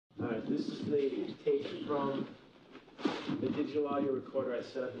This is the tape from the digital audio recorder I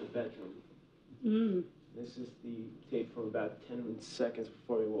set up in the bedroom. This is the tape from about 10 seconds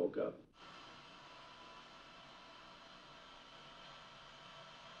before we woke up.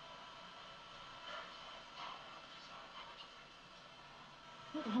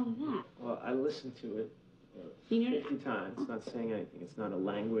 What the hell is that? Well, I listened to it 50 times. It's not saying anything. It's not a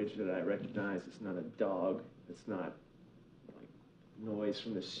language that I recognize. It's not a dog. It's not like noise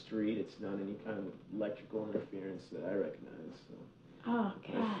from the street. It's not any kind of electrical interference that I recognize. So. Oh,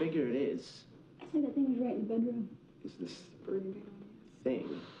 God. I figure it is. I said that thing was right in the bedroom. Is this thing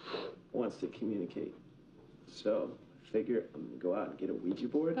wants to communicate. So I figure I'm going to go out and get a Ouija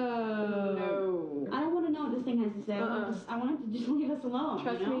board. No. I don't want to know what this thing has to say. I want it to just leave us alone.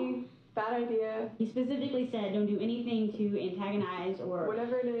 Trust me, bad idea. He specifically said don't do anything to antagonize or...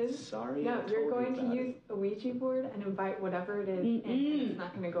 Whatever it is. Sorry. No, you're going to use a Ouija board and invite whatever it is in, and it's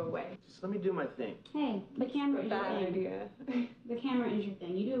not going to go away. Just let me do my thing. Hey, the camera is your Bad thing. idea. The camera is your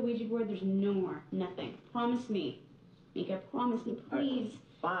thing. You do a Ouija board, there's no more. Nothing. Promise me. Mika, promise me, please.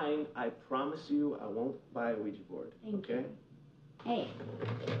 Fine, I promise you I won't buy a Ouija board. Thank okay? you. Hey,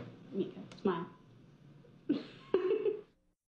 Mika, smile.